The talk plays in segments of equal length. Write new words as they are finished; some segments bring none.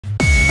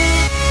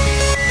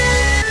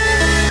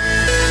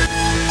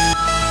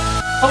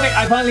Okay,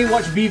 I finally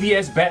watched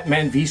BVS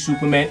Batman v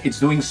Superman. It's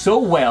doing so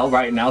well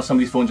right now.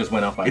 Somebody's phone just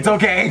went off. It's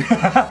okay.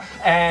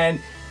 And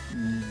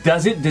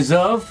does it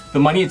deserve the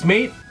money it's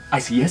made? I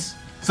say yes.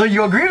 So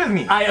you agree with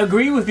me? I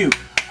agree with you.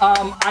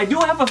 I do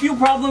have a few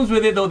problems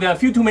with it though. There are a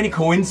few too many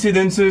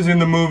coincidences in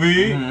the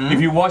movie. If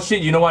you watched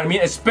it, you know what I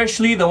mean.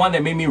 Especially the one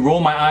that made me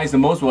roll my eyes the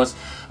most was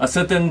a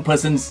certain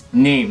person's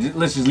name.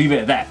 Let's just leave it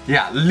at that.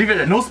 Yeah, leave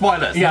it at no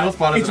spoilers. Yeah, no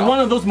spoilers it's at all. one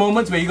of those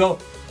moments where you go,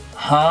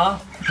 huh?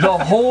 The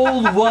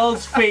whole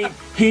world's fate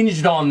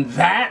hinged on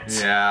that?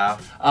 Yeah.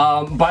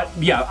 But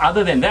yeah,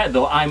 other than that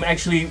though, I'm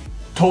actually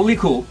totally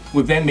cool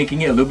with them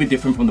making it a little bit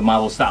different from the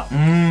Marvel style.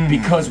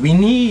 Because we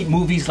need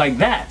movies like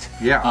that.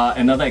 Yeah.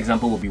 Another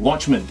example would be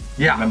Watchmen.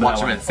 Yeah, Remember that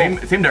Watchmen.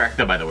 one? Same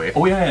director, by the way.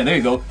 Oh yeah, there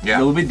you go. Yeah. A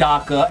little bit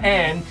darker,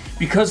 and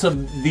because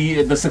of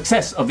the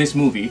success of this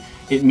movie,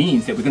 it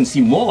means that we're going to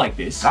see more like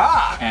this.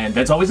 And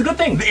that's always a good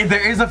thing.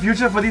 There is a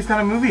future for these kind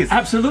of movies.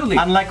 Absolutely.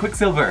 Unlike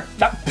Quicksilver.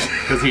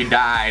 Because he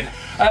died.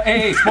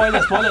 Hey,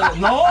 spoiler.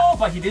 No,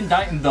 but he didn't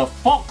die in the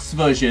Fox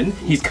version.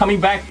 He's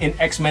coming back in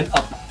X-Men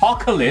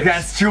Apocalypse.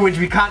 That's true, which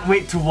we can't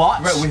wait to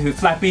watch. Right, with the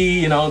flappy,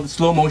 you know, the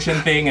slow motion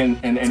thing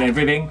and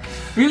everything.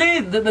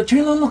 Really, the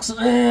trailer looks...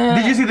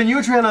 Did you see the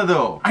new trailer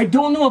though? I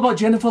don't know about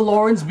Jennifer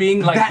Lawrence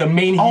being like the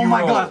main hero. Oh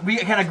my god, we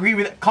can agree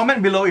with...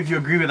 Comment below if you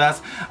agree with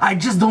us. I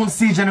just don't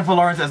see Jennifer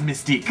Lawrence as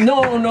Mystique.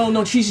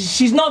 No,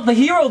 she's not the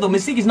hero though.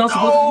 Mystique is not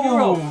supposed to be the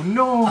hero.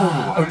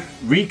 No.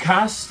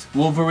 Recast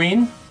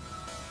Wolverine?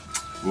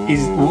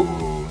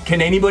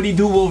 Can anybody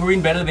do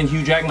Wolverine better than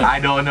Hugh Jackman? I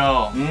don't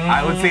know.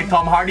 I would say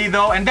Tom Hardy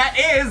though, and that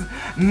is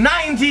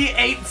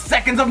 98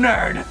 seconds of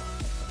nerd.